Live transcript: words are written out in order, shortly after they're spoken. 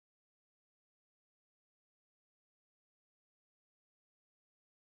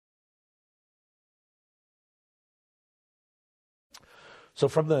So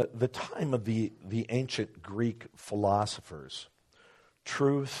from the time of the ancient Greek philosophers,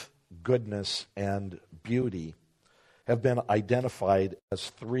 truth, goodness, and beauty have been identified as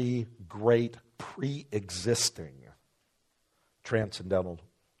three great pre-existing transcendental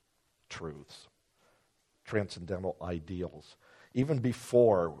truths, transcendental ideals. Even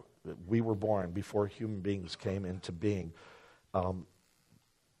before we were born, before human beings came into being,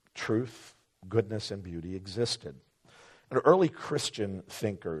 truth, goodness, and beauty existed. And early Christian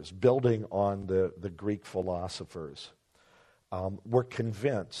thinkers, building on the Greek philosophers, were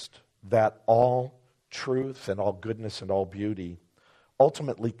convinced that all truth and all goodness and all beauty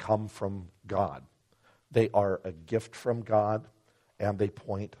ultimately come from God. They are a gift from God, and they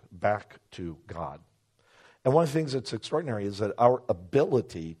point back to God. And one of the things that's extraordinary is that our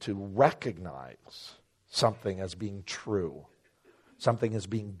ability to recognize something as being true, something as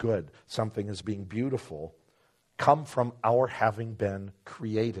being good, something as being beautiful, come from our having been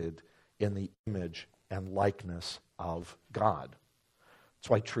created in the image and likeness of God. It's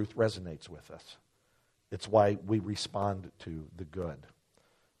why truth resonates with us. It's why we respond to the good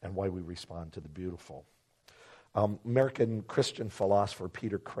and why we respond to the beautiful. American Christian philosopher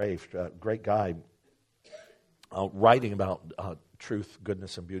Peter Kreeft, a great guy, writing about truth,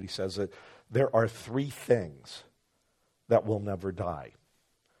 goodness, and beauty, says that there are three things that will never die: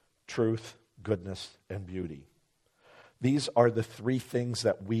 truth, goodness, and beauty. These are the three things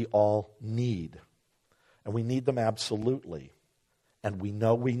that we all need, and we need them absolutely. And we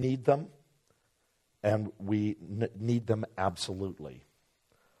know we need them, and we need them absolutely.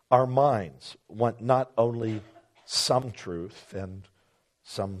 Our minds want not only some truth and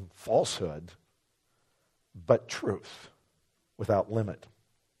some falsehood, but truth without limit.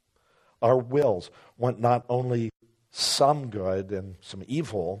 Our wills want not only some good and some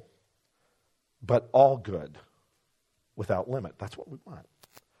evil, but all good without limit. That's what we want.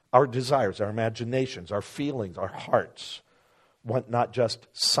 Our desires, our imaginations, our feelings, our hearts want not just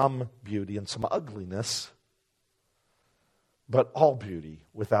some beauty and some ugliness, but all beauty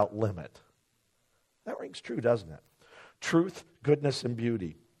without limit. That rings true, doesn't it? Truth, goodness, and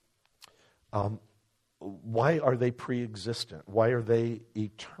beauty. Why are they pre-existent? Why are they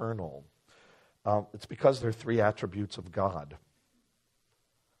eternal? It's because they're three attributes of God.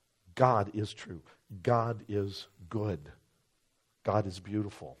 God is true. God is good. God is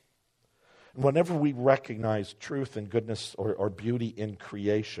beautiful. And whenever we recognize truth and goodness or beauty in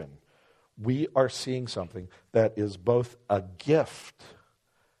creation, we are seeing something that is both a gift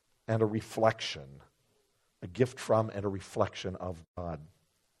and a reflection, a gift from and a reflection of God.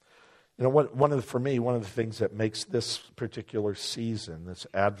 You know, for me, one of the things that makes this particular season, this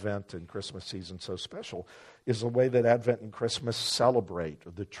Advent and Christmas season, so special is the way that Advent and Christmas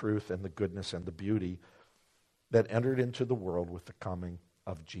celebrate the truth and the goodness and the beauty that entered into the world with the coming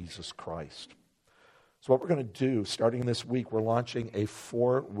of Jesus Christ. So what we're going to do, starting this week, we're launching a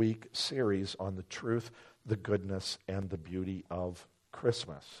 4-week series on the truth, the goodness, and the beauty of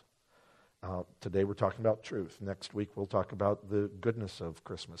Christmas. Today we're talking about truth. Next week we'll talk about the goodness of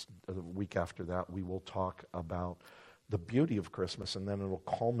Christmas. The week after that we will talk about the beauty of Christmas, and then it will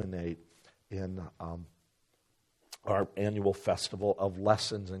culminate in our annual festival of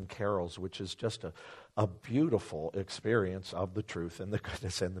lessons and carols, which is just a beautiful experience of the truth and the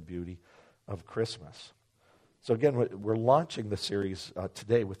goodness and the beauty of Christmas. So again, we're launching the series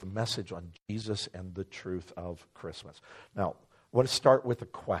today with a message on Jesus and the truth of Christmas. Now, I want to start with a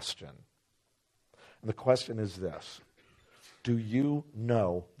question. And the question is this: do you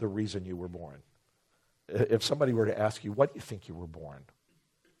know the reason you were born? If somebody were to ask you, what do you think you were born?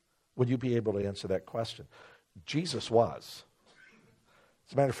 Would you be able to answer that question? Jesus was.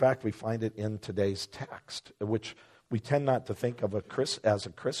 As a matter of fact, we find it in today's text, which we tend not to think of as a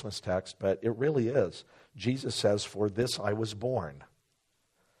Christmas text, but it really is. Jesus says, "For this I was born,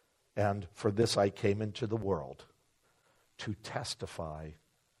 and for this I came into the world, to testify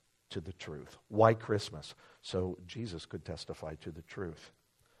to the truth." Why Christmas? So Jesus could testify to the truth.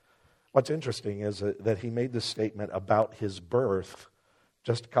 What's interesting is that he made this statement about his birth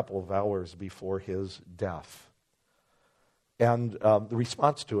just a couple of hours before his death. And the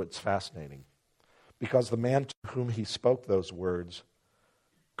response to it's fascinating, because the man to whom he spoke those words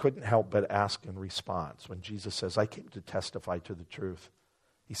couldn't help but ask in response. When Jesus says, "I came to testify to the truth,"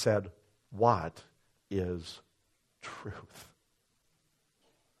 he said, "What is truth?"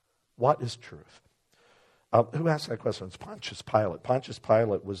 What is truth? Who asked that question? It's Pontius Pilate. Pontius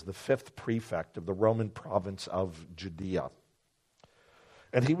Pilate was the 5th prefect of the Roman province of Judea.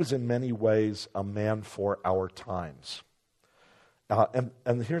 And he was in many ways a man for our times.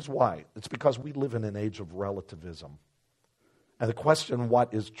 And here's why. It's because we live in an age of relativism. And the question,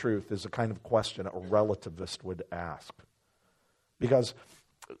 what is truth, is the kind of question a relativist would ask. Because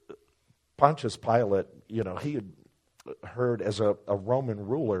Pontius Pilate, he had heard as a Roman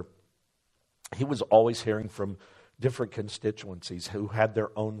ruler, he was always hearing from different constituencies who had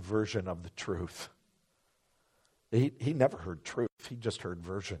their own version of the truth. He never heard truth, he just heard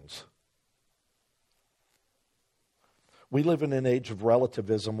versions. We live in an age of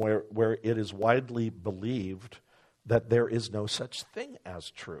relativism where it is widely believed that there is no such thing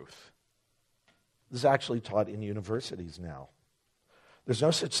as truth. This is actually taught in universities now. There's no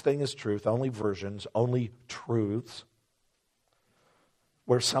such thing as truth, only versions, only truths,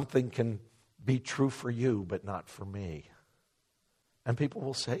 where something can be true for you but not for me. And people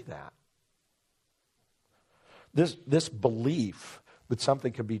will say that. This belief that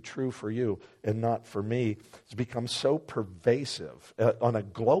something can be true for you and not for me has become so pervasive on a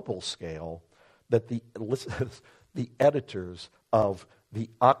global scale that the editors of the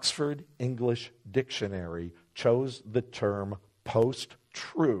Oxford English Dictionary chose the term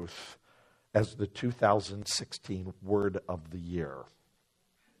post-truth as the 2016 word of the year.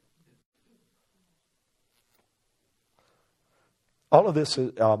 All of this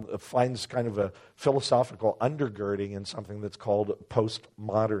finds kind of a philosophical undergirding in something that's called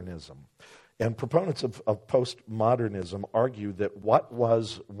postmodernism. And proponents of postmodernism argue that what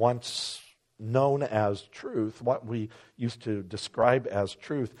was once known as truth, what we used to describe as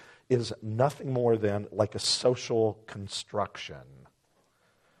truth, is nothing more than like a social construction.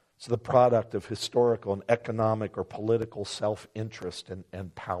 It's the product of historical and economic or political self-interest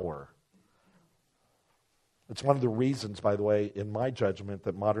and power. It's one of the reasons, by the way, in my judgment,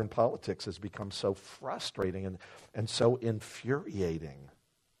 that modern politics has become so frustrating and so infuriating.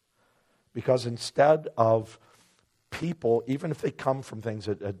 Because instead of people, even if they come from things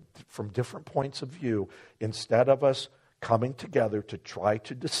from different points of view, instead of us coming together to try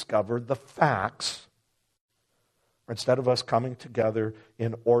to discover the facts, or instead of us coming together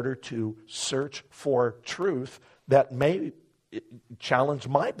in order to search for truth that may challenge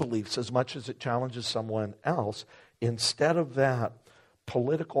my beliefs as much as it challenges someone else, instead of that,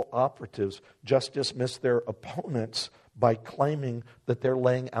 political operatives just dismiss their opponents by claiming that they're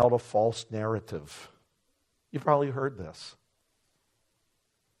laying out a false narrative. You've probably heard this.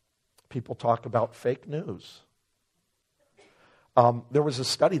 People talk about fake news. There was a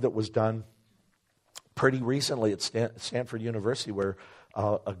study that was done pretty recently at Stanford University where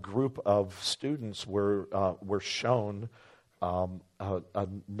a group of students were shown a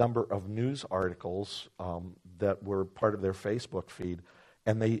number of news articles that were part of their Facebook feed,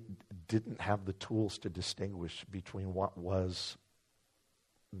 and they didn't have the tools to distinguish between what was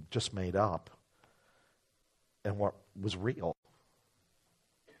just made up and what was real.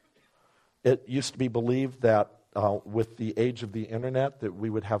 It used to be believed that with the age of the internet that we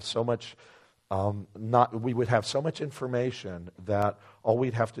would have so much information that all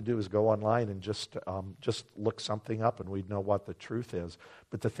we'd have to do is go online and just look something up and we'd know what the truth is.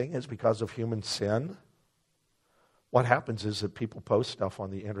 But the thing is, because of human sin, what happens is that people post stuff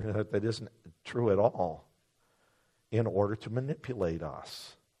on the internet that isn't true at all in order to manipulate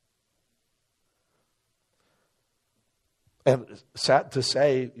us. And sad to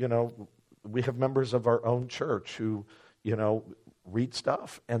say, we have members of our own church who, read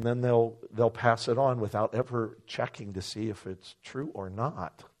stuff and then they'll pass it on without ever checking to see if it's true or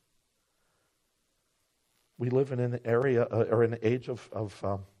not. We live in an area or an age of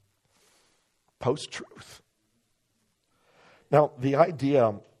post-truth. Now, the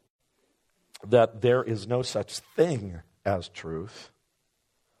idea that there is no such thing as truth,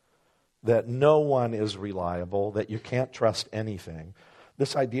 that no one is reliable, that you can't trust anything,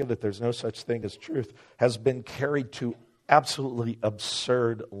 this idea that there's no such thing as truth has been carried to absolutely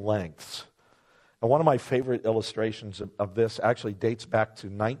absurd lengths. And one of my favorite illustrations of this actually dates back to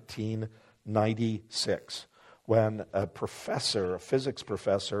 1996, when a physics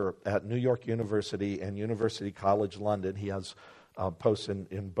professor at New York University and University College London, he has posts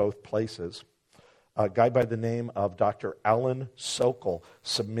in both places, a guy by the name of Dr. Alan Sokal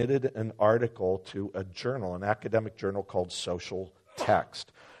submitted an article to a journal, an academic journal called Social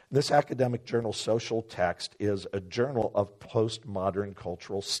Text. This academic journal, Social Text, is a journal of postmodern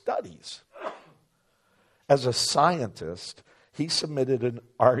cultural studies. As a scientist, he submitted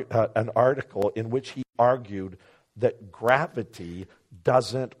an article in which he argued that gravity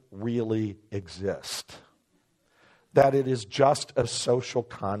doesn't really exist, that it is just a social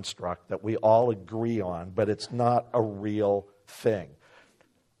construct that we all agree on, but it's not a real thing.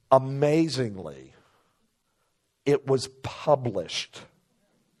 Amazingly, it was published.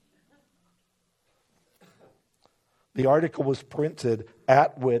 The article was printed,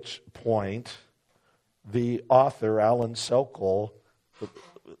 at which point the author, Alan Sokol,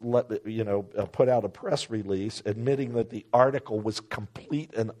 put out a press release admitting that the article was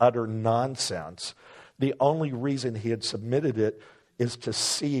complete and utter nonsense. The only reason he had submitted it is to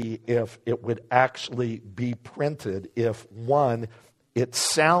see if it would actually be printed, if one, it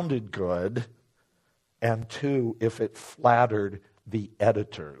sounded good, and two, if it flattered the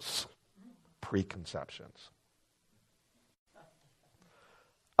editor's preconceptions.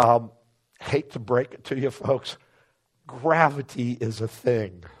 Hate to break it to you, folks, gravity is a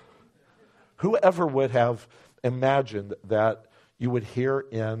thing. Whoever would have imagined that you would hear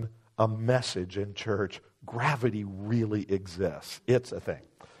in a message in church, gravity really exists. It's a thing.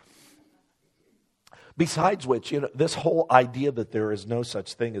 Besides which, this whole idea that there is no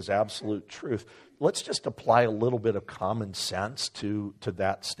such thing as absolute truth, let's just apply a little bit of common sense to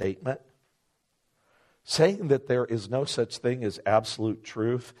that statement. Saying that there is no such thing as absolute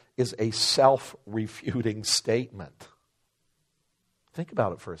truth is a self-refuting statement. Think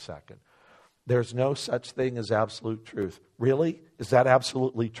about it for a second. There's no such thing as absolute truth. Really? Is that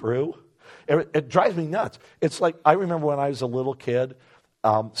absolutely true? It drives me nuts. It's like, I remember when I was a little kid,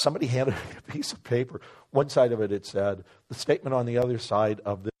 somebody handed me a piece of paper. One side of it said, the statement on the other side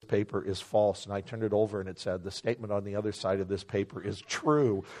of this paper is false. And I turned it over and it said, the statement on the other side of this paper is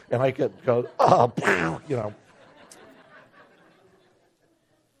true. And I could go,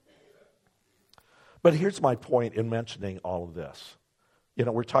 But here's my point in mentioning all of this.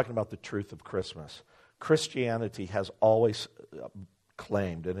 We're talking about the truth of Christmas. Christianity has always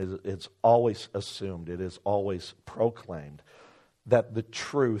claimed, and it's always assumed, it is always proclaimed, that the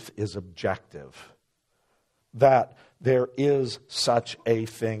truth is objective. That there is such a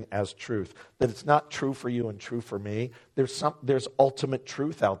thing as truth. That it's not true for you and true for me. There's ultimate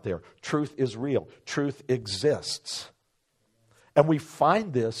truth out there. Truth is real. Truth exists. And we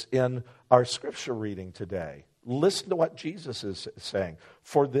find this in our scripture reading today. Listen to what Jesus is saying.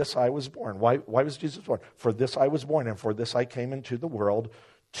 For this I was born. Why was Jesus born? For this I was born, and for this I came into the world,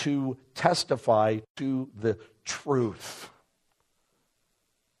 to testify to the truth.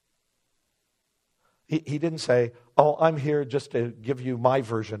 He didn't say, I'm here just to give you my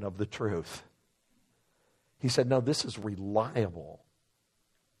version of the truth. He said, no, this is reliable.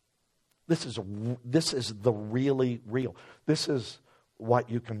 This is the really real. This is what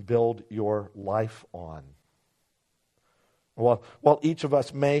you can build your life on. Well, while each of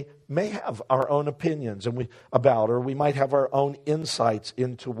us may have our own opinions or we might have our own insights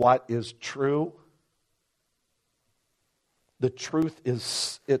into what is true, the truth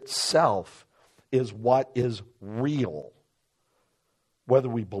itself is what is real. Whether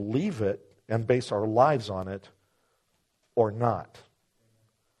we believe it and base our lives on it or not.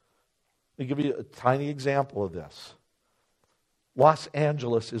 Let me give you a tiny example of this. Los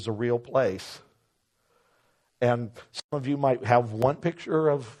Angeles is a real place. And some of you might have one picture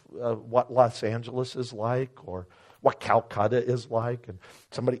of what Los Angeles is like or what Calcutta is like. And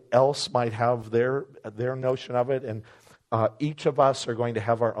somebody else might have their notion of it. And each of us are going to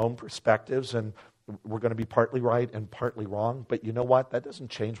have our own perspectives. And we're going to be partly right and partly wrong. But you know what? That doesn't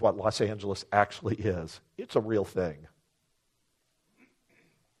change what Los Angeles actually is. It's a real thing.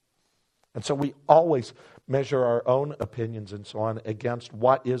 And so we always measure our own opinions and so on against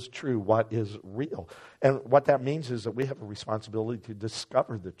what is true, what is real. And what that means is that we have a responsibility to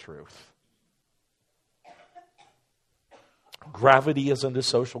discover the truth. Gravity isn't a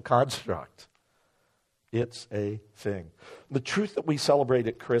social construct. It's a thing. The truth that we celebrate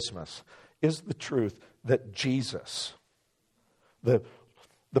at Christmas is the truth that Jesus, the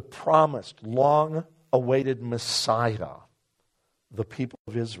promised, long-awaited Messiah, the people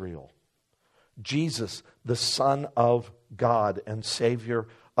of Israel, Jesus, the Son of God and Savior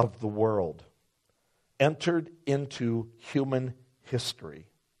of the world, entered into human history.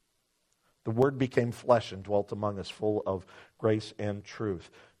 The Word became flesh and dwelt among us, full of grace and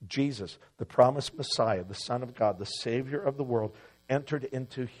truth. Jesus, the promised Messiah, the Son of God, the Savior of the world, entered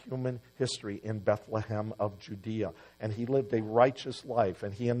into human history in Bethlehem of Judea. And he lived a righteous life,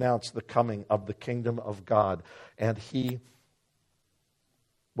 and he announced the coming of the kingdom of God. And he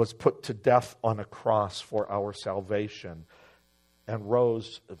was put to death on a cross for our salvation and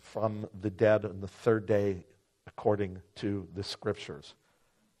rose from the dead on the third day according to the Scriptures.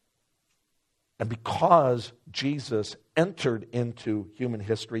 And because Jesus entered into human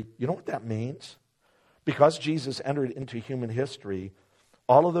history, you know what that means? Because Jesus entered into human history,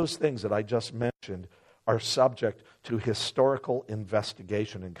 all of those things that I just mentioned are subject to historical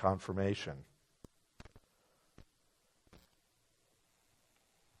investigation and confirmation.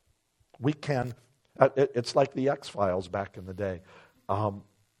 We can It's like the X-Files back in the day.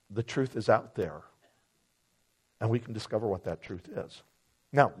 The truth is out there, and we can discover what that truth is.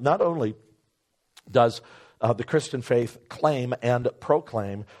 Now, not only does the Christian faith claim and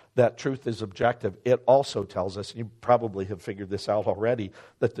proclaim that truth is objective, it also tells us, and you probably have figured this out already,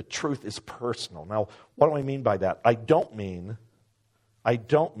 that the truth is personal. Now, what do I mean by that? I don't mean by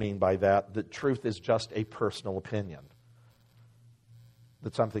that truth is just a personal opinion,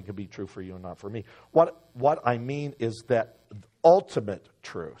 that something can be true for you and not for me. What I mean is that ultimate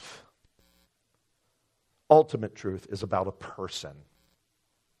truth is about a person.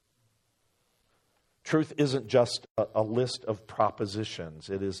 Truth isn't just a list of propositions.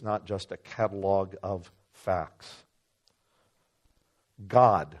 It is not just a catalog of facts.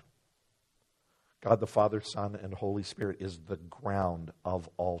 God the Father, Son, and Holy Spirit is the ground of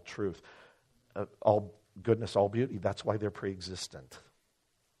all truth. All goodness, all beauty. That's why they're pre-existent.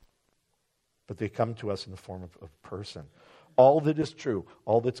 But they come to us in the form of a person. All that is true,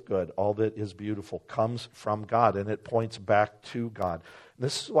 all that's good, all that is beautiful comes from God, and it points back to God. And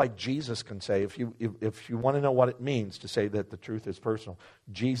this is why Jesus can say, if you want to know what it means to say that the truth is personal,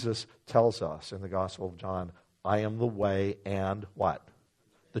 Jesus tells us in the Gospel of John, I am the way and what?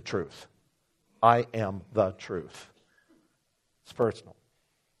 The truth. I am the truth. It's personal.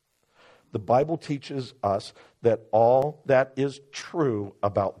 The Bible teaches us that all that is true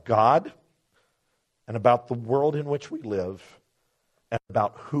about God and about the world in which we live and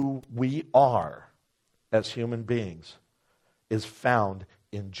about who we are as human beings is found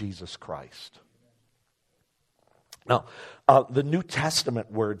in Jesus Christ. Now, the New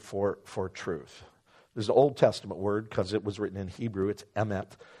Testament word for truth. There's an Old Testament word because it was written in Hebrew. It's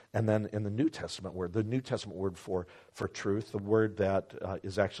emet. And then in the New Testament word for truth, the word that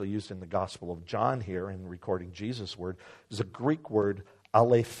is actually used in the Gospel of John here in recording Jesus' word, is a Greek word,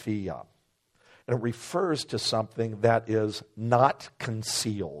 aletheia. And it refers to something that is not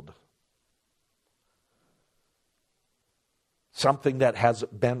concealed. Something that has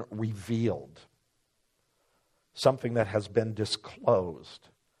been revealed. Something that has been disclosed.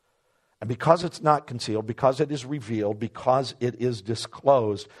 And because it's not concealed, because it is revealed, because it is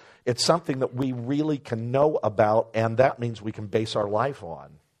disclosed, it's something that we really can know about, and that means we can base our life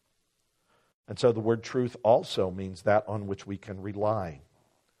on. And so the word truth also means that on which we can rely.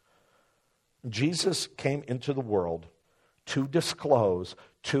 Jesus came into the world to disclose,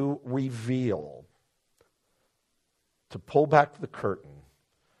 to reveal, to pull back the curtain,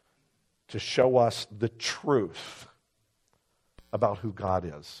 to show us the truth about who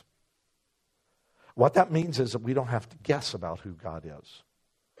God is. What that means is that we don't have to guess about who God is.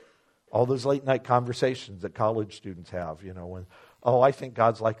 All those late night conversations that college students have, when, I think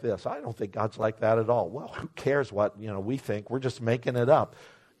God's like this. I don't think God's like that at all. Well, who cares what, we think? We're just making it up.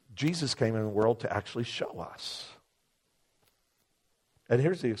 Jesus came in the world to actually show us. And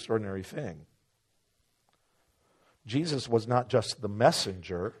here's the extraordinary thing. Jesus was not just the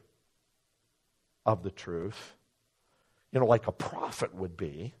messenger of the truth, like a prophet would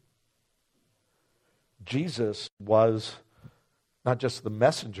be. Jesus was not just the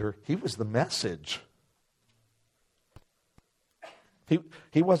messenger, he was the message.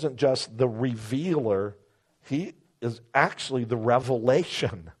 He wasn't just the revealer, he is actually the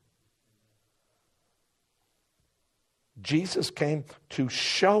revelation. Jesus came to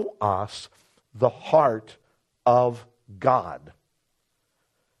show us the heart of God.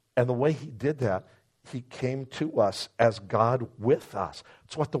 And the way he did that, he came to us as God with us.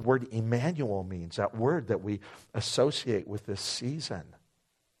 It's what the word Emmanuel means, that word that we associate with this season.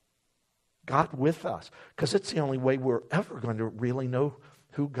 God with us. Because it's the only way we're ever going to really know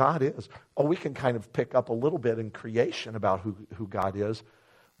who God is. We can kind of pick up a little bit in creation about who God is,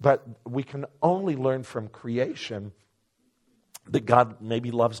 but we can only learn from creation that God maybe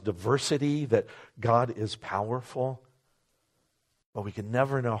loves diversity, that God is powerful. But we can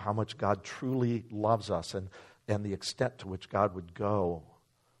never know how much God truly loves us and the extent to which God would go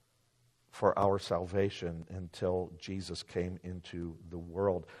for our salvation until Jesus came into the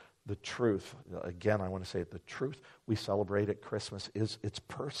world. The truth, again, I want to say it, the truth we celebrate at Christmas it's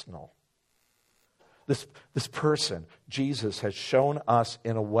personal. This person, Jesus, has shown us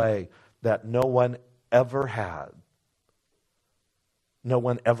in a way that no one ever had, no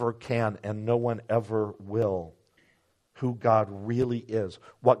one ever can, and no one ever will. Who God really is,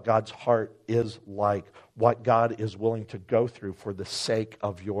 what God's heart is like, what God is willing to go through for the sake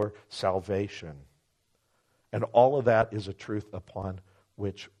of your salvation. And all of that is a truth upon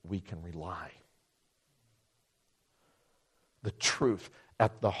which we can rely. The truth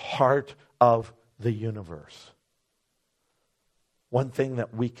at the heart of the universe. One thing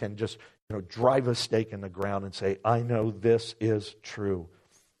that we can just drive a stake in the ground and say, I know this is true.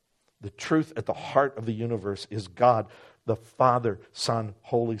 The truth at the heart of the universe is God, the Father, Son,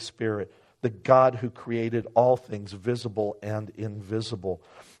 Holy Spirit, the God who created all things visible and invisible,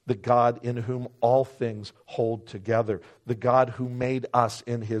 the God in whom all things hold together, the God who made us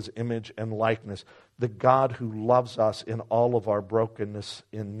in his image and likeness, the God who loves us in all of our brokenness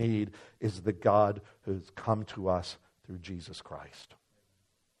in need is the God who's come to us through Jesus Christ.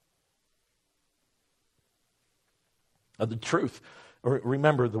 The truth,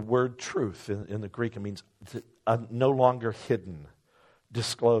 remember the word truth in the Greek, it means no longer hidden,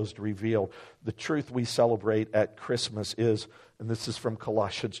 disclosed, revealed. The truth we celebrate at Christmas is, and this is from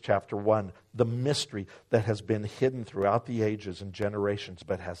Colossians chapter 1, the mystery that has been hidden throughout the ages and generations,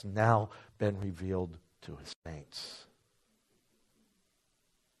 but has now been revealed to his saints.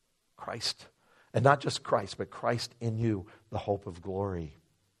 Christ, and not just Christ, but Christ in you, the hope of glory.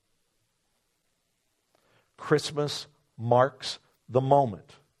 Christmas marks the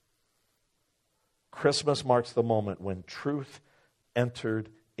moment. Christmas marks the moment when truth entered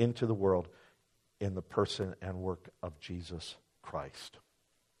into the world in the person and work of Jesus Christ.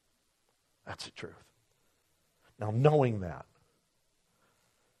 That's the truth. Now, knowing that,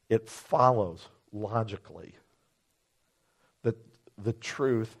 it follows logically that the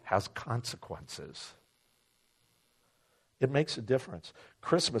truth has consequences. It makes a difference.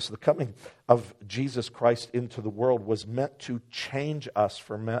 Christmas, the coming of Jesus Christ into the world, was meant to change us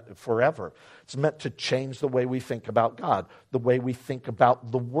forever. It's meant to change the way we think about God, the way we think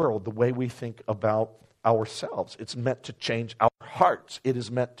about the world, the way we think about ourselves. It's meant to change our hearts. It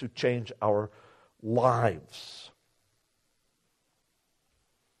is meant to change our lives.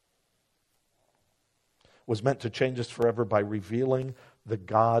 It was meant to change us forever by revealing the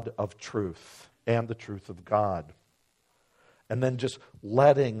God of truth and the truth of God. And then just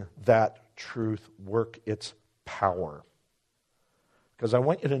letting that truth work its power. Because I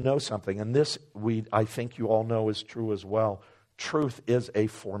want you to know something, and this I think you all know is true as well. Truth is a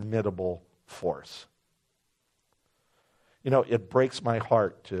formidable force. It breaks my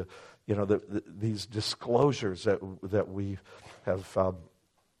heart to, these disclosures that we have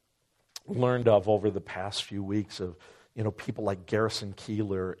learned of over the past few weeks of, people like Garrison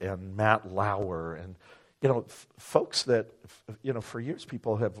Keillor and Matt Lauer and folks that, for years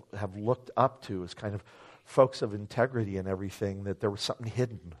people have looked up to as kind of folks of integrity and everything, that there was something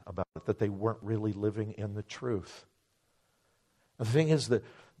hidden about it, that they weren't really living in the truth. The thing is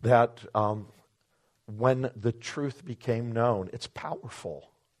that when the truth became known, it's powerful.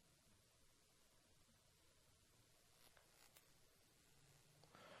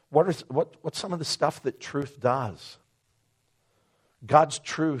 What's some of the stuff that truth does? God's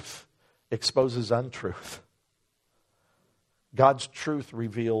truth exposes untruth. God's truth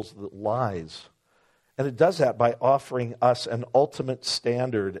reveals the lies. And it does that by offering us an ultimate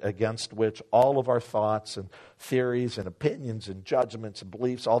standard against which all of our thoughts and theories and opinions and judgments and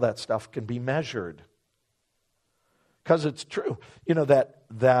beliefs, all that stuff can be measured. Because it's true,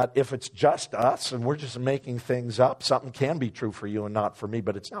 that if it's just us and we're just making things up, something can be true for you and not for me,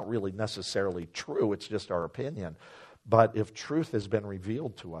 but it's not really necessarily true. It's just our opinion. But if truth has been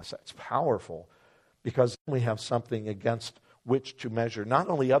revealed to us, that's powerful, because we have something against which to measure not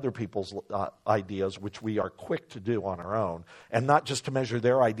only other people's ideas, which we are quick to do on our own, and not just to measure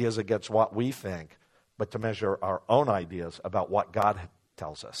their ideas against what we think, but to measure our own ideas about what God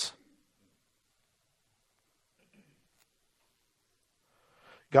tells us.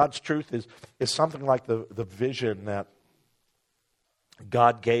 God's truth is something like the vision that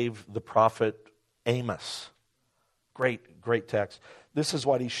God gave the prophet Amos. Great text. This is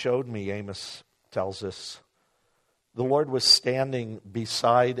what he showed me, Amos tells us. The Lord was standing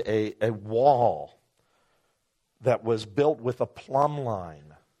beside a wall that was built with a plumb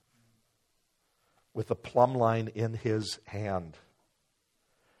line in his hand.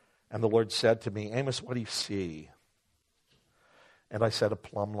 And the Lord said to me, Amos, what do you see? And I said, a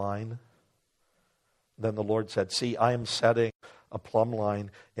plumb line. Then the Lord said, see, I am setting a plumb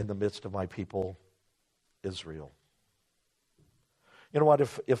line in the midst of my people, Israel. You know what?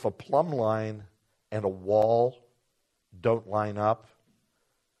 If a plumb line and a wall don't line up,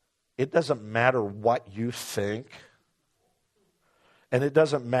 it doesn't matter what you think, and it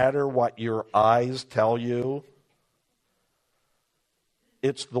doesn't matter what your eyes tell you.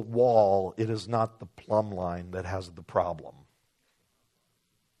 It's the wall, it is not the plumb line that has the problem.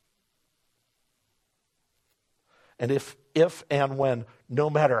 And if and when, no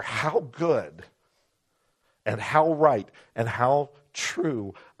matter how good and how right and how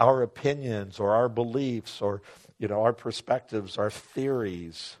true our opinions or our beliefs or our perspectives, our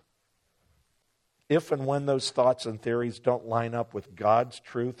theories, if and when those thoughts and theories don't line up with God's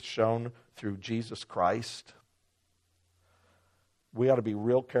truth shown through Jesus Christ, we ought to be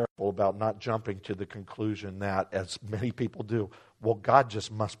real careful about not jumping to the conclusion that, as many people do, well, God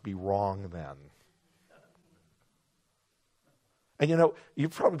just must be wrong then. And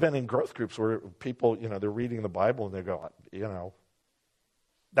you've probably been in growth groups where people, they're reading the Bible and they go,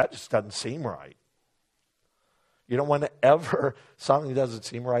 that just doesn't seem right. Whenever something doesn't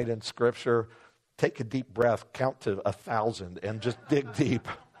seem right in Scripture, take a deep breath, count to 1,000, and just dig deep.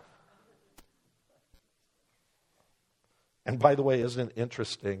 And by the way, isn't it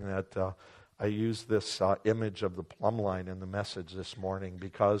interesting that I used this image of the plumb line in the message this morning?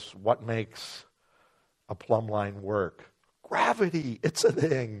 Because what makes a plumb line work? Gravity. It's a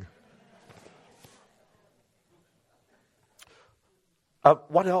thing.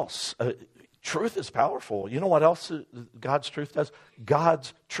 What else? Truth is powerful. You know what else God's truth does?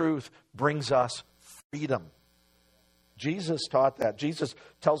 God's truth brings us freedom. Jesus taught that. Jesus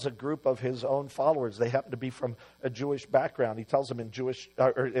tells a group of his own followers, they happen to be from a Jewish background. He tells them in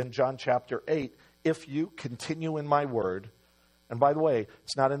John chapter 8, if you continue in my word, and by the way,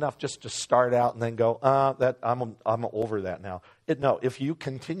 it's not enough just to start out and then go, I'm over that now. No, if you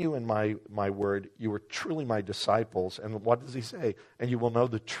continue in my word, you are truly my disciples. And what does he say? And you will know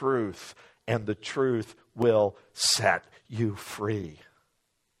the truth, and the truth will set you free.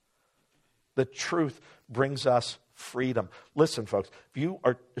 The truth brings us freedom. Listen, folks, if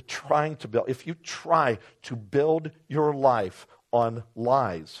you try to build your life on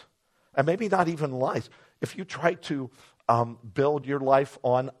lies, and maybe not even lies, if you try to build your life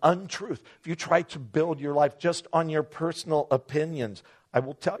on untruth, if you try to build your life just on your personal opinions, I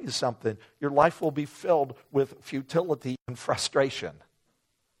will tell you something, your life will be filled with futility and frustration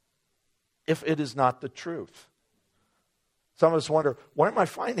if it is not the truth. Some of us wonder, why are my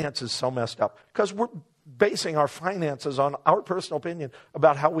finances so messed up? Because we're basing our finances on our personal opinion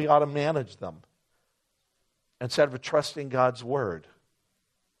about how we ought to manage them instead of trusting God's word.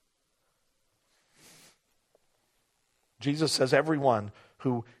 Jesus says, everyone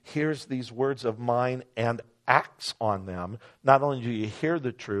who hears these words of mine and acts on them, not only do you hear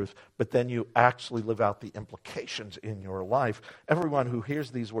the truth, but then you actually live out the implications in your life. Everyone who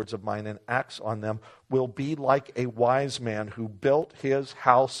hears these words of mine and acts on them will be like a wise man who built his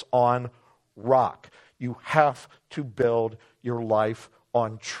house on rock. You have to build your life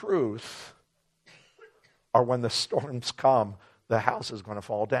on truth, or when the storms come, the house is going to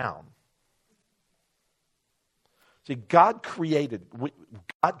fall down. See, God created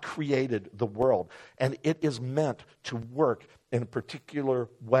the world, and it is meant to work in a particular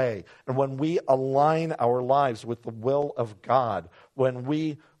way. And when we align our lives with the will of God, when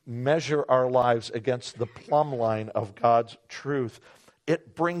we measure our lives against the plumb line of God's truth,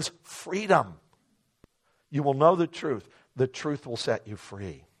 it brings freedom. You will know the truth. The truth will set you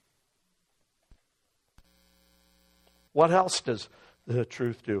free. What else does the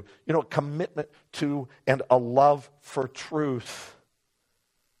truth do? A commitment to and a love for truth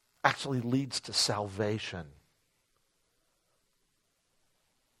actually leads to salvation.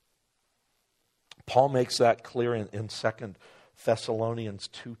 Paul makes that clear in 2 Thessalonians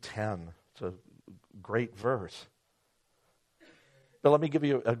 2:10. It's a great verse. But let me give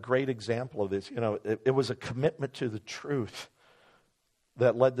you a great example of this. It was a commitment to the truth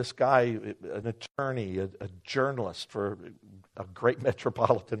that led this guy, an attorney, a journalist for a great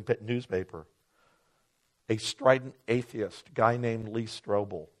metropolitan newspaper, a strident atheist, a guy named Lee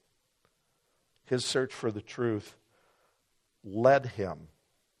Strobel. His search for the truth led him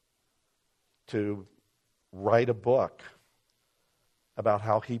to write a book about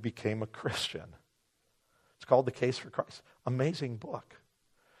how he became a Christian. It's called The Case for Christ. Amazing book.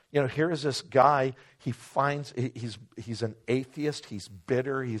 Here is this guy, he's an atheist, he's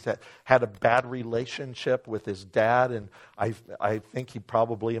bitter, he's had a bad relationship with his dad, and I think he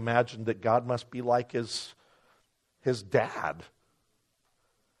probably imagined that God must be like his dad.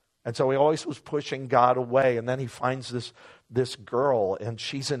 And so he always was pushing God away, and then he finds this girl, and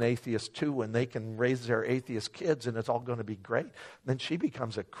she's an atheist too, and they can raise their atheist kids, and it's all going to be great. Then she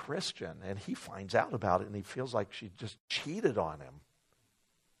becomes a Christian, and he finds out about it, and he feels like she just cheated on him.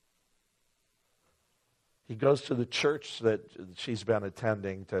 He goes to the church that she's been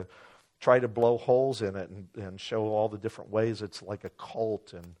attending to try to blow holes in it and show all the different ways it's like a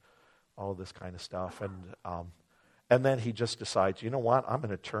cult and all this kind of stuff. And then he just decides, you know what, I'm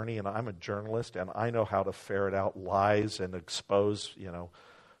an attorney and I'm a journalist and I know how to ferret out lies and expose,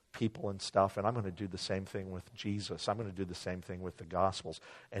 people and stuff, and I'm going to do the same thing with Jesus. I'm going to do the same thing with the Gospels.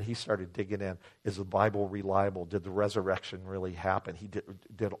 And he started digging in. Is the Bible reliable? Did the resurrection really happen? He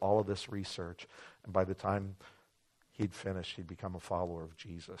did all of this research. And by the time he'd finished, he'd become a follower of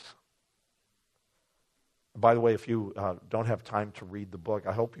Jesus. And by the way, if you don't have time to read the book,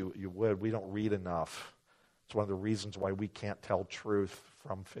 I hope you would. We don't read enough. It's one of the reasons why we can't tell truth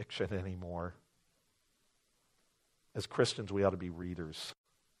from fiction anymore. As Christians, we ought to be readers.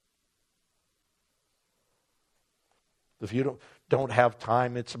 If you don't have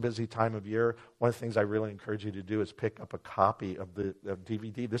time, it's a busy time of year. One of the things I really encourage you to do is pick up a copy of the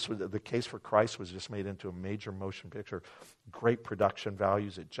DVD. This was The Case for Christ was just made into a major motion picture. Great production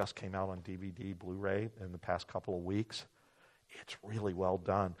values. It just came out on DVD, Blu-ray in the past couple of weeks. It's really well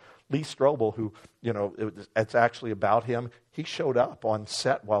done. Lee Strobel, who, it's actually about him. He showed up on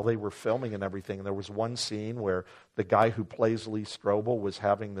set while they were filming and everything. And there was one scene where the guy who plays Lee Strobel was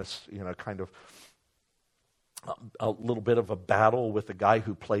having this, kind of a little bit of a battle with the guy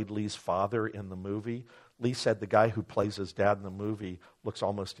who played Lee's father in the movie. Lee said the guy who plays his dad in the movie looks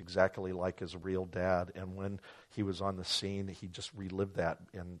almost exactly like his real dad. And when he was on the scene, he just relived that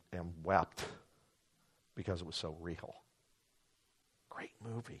and wept because it was so real. Great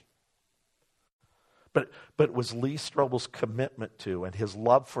movie. But it was Lee Strobel's commitment to and his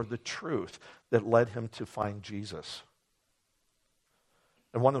love for the truth that led him to find Jesus.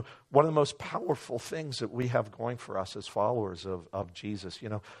 And one of the most powerful things that we have going for us as followers of Jesus,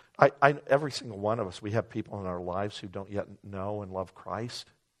 every single one of us, we have people in our lives who don't yet know and love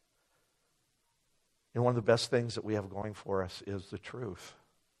Christ. And one of the best things that we have going for us is the truth.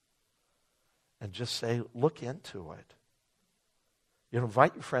 And just say, look into it.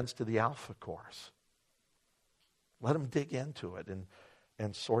 Invite your friends to the Alpha course. Let them dig into it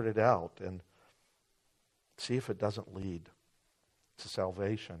and sort it out and see if it doesn't lead to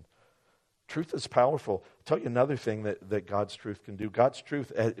salvation. Truth is powerful. I'll tell you another thing that God's truth can do. God's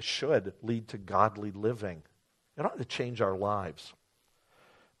truth should lead to godly living. It ought to change our lives.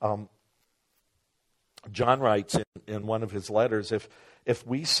 John writes in one of his letters, if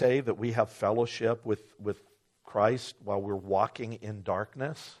we say that we have fellowship with Christ while we're walking in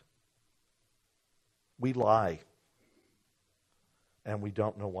darkness, we lie. And we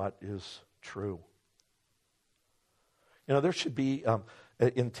don't know what is true. There should be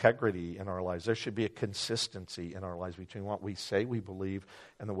integrity in our lives. There should be a consistency in our lives between what we say we believe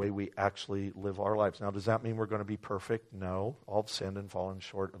and the way we actually live our lives. Now, does that mean we're going to be perfect? No. All have sinned and fallen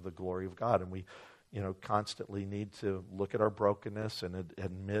short of the glory of God. And we, constantly need to look at our brokenness and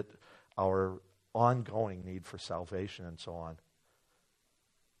admit our ongoing need for salvation and so on.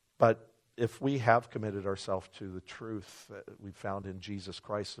 But if we have committed ourselves to the truth that we found in Jesus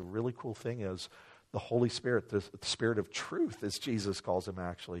Christ, the really cool thing is the Holy Spirit, the Spirit of truth, as Jesus calls him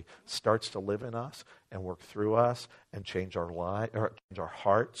actually, starts to live in us and work through us and change our change our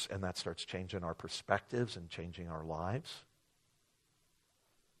hearts, and that starts changing our perspectives and changing our lives.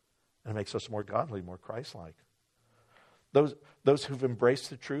 And it makes us more godly, more Christ-like. Those who've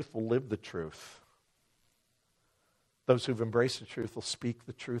embraced the truth will live the truth. Those who've embraced the truth will speak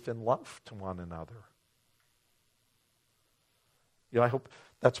the truth in love to one another. I hope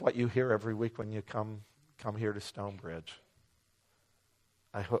that's what you hear every week when you come here to Stonebridge.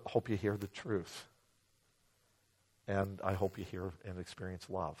 I hope you hear the truth. And I hope you hear and experience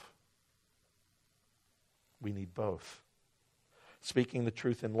love. We need both. Speaking the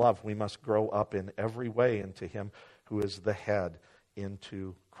truth in love, we must grow up in every way into him who is the head,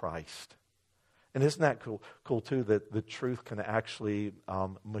 into Christ. And isn't that cool too, that the truth can actually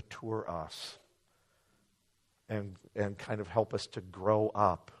mature us and kind of help us to grow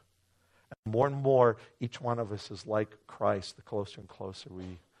up. And more, each one of us is like Christ. The closer and closer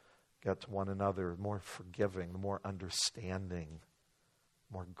we get to one another, the more forgiving, the more understanding,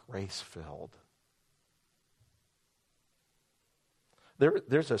 more grace-filled.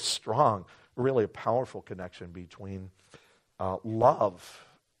 There's a strong, really a powerful connection between love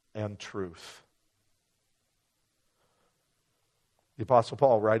and truth. The Apostle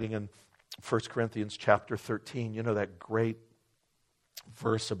Paul, writing in 1 Corinthians chapter 13, that great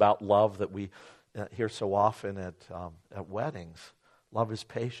verse about love that we hear so often at weddings. Love is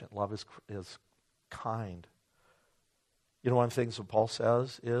patient. Love is kind. One of the things that Paul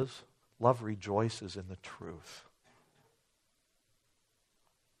says is, love rejoices in the truth.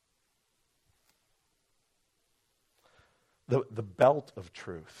 The belt of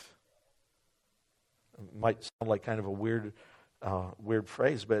truth. It might sound like kind of a weird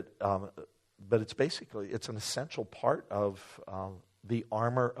phrase, but it's an essential part of the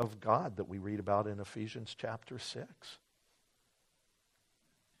armor of God that we read about in Ephesians chapter 6.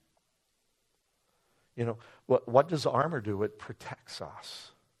 What does armor do? It protects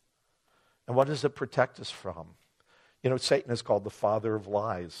us. And what does it protect us from? Satan is called the father of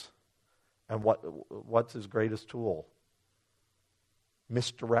lies. And what's his greatest tool?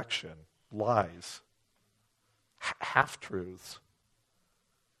 Misdirection, lies, half-truths.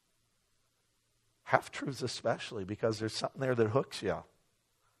 Half-truths especially, because there's something there that hooks you.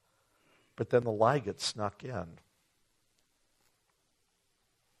 But then the lie gets snuck in.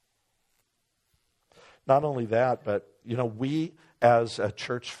 Not only that, but, we as a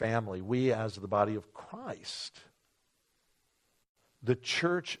church family, we as the body of Christ, the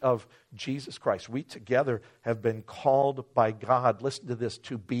church of Jesus Christ, we together have been called by God, listen to this,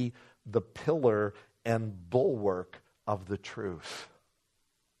 to be the pillar and bulwark of the truth.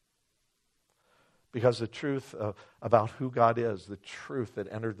 Because the truth about who God is, the truth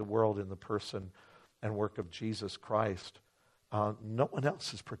that entered the world in the person and work of Jesus Christ, no one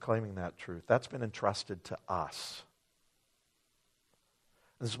else is proclaiming that truth. That's been entrusted to us.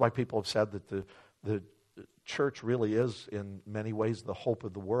 This is why people have said that the church really is, in many ways, the hope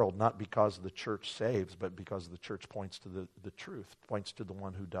of the world, not because the church saves, but because the church points to the truth, points to the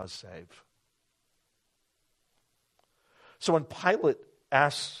one who does save. So when Pilate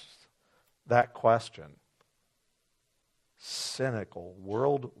asks that question, cynical,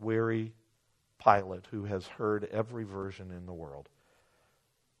 world-weary Pilate, who has heard every version in the world,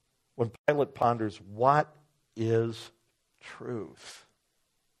 when Pilate ponders, what is truth?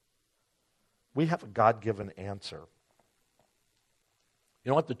 We have a God-given answer. You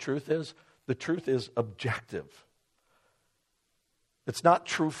know what the truth is? The truth is objective. It's not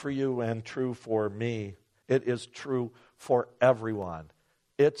true for you and true for me. It is true for everyone.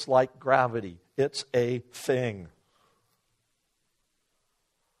 It's like gravity. It's a thing.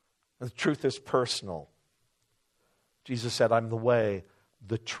 And the truth is personal. Jesus said, I'm the way,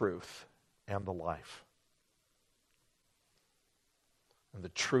 the truth, and the life. And the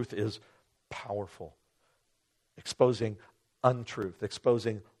truth is powerful, exposing untruth,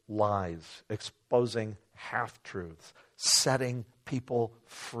 exposing lies, exposing half-truths, setting people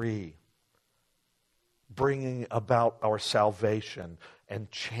free, bringing about our salvation and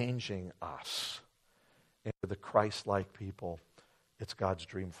changing us into the Christ-like people it's God's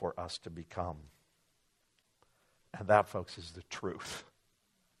dream for us to become. And that, folks, is the truth.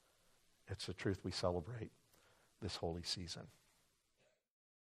 It's the truth we celebrate this holy season.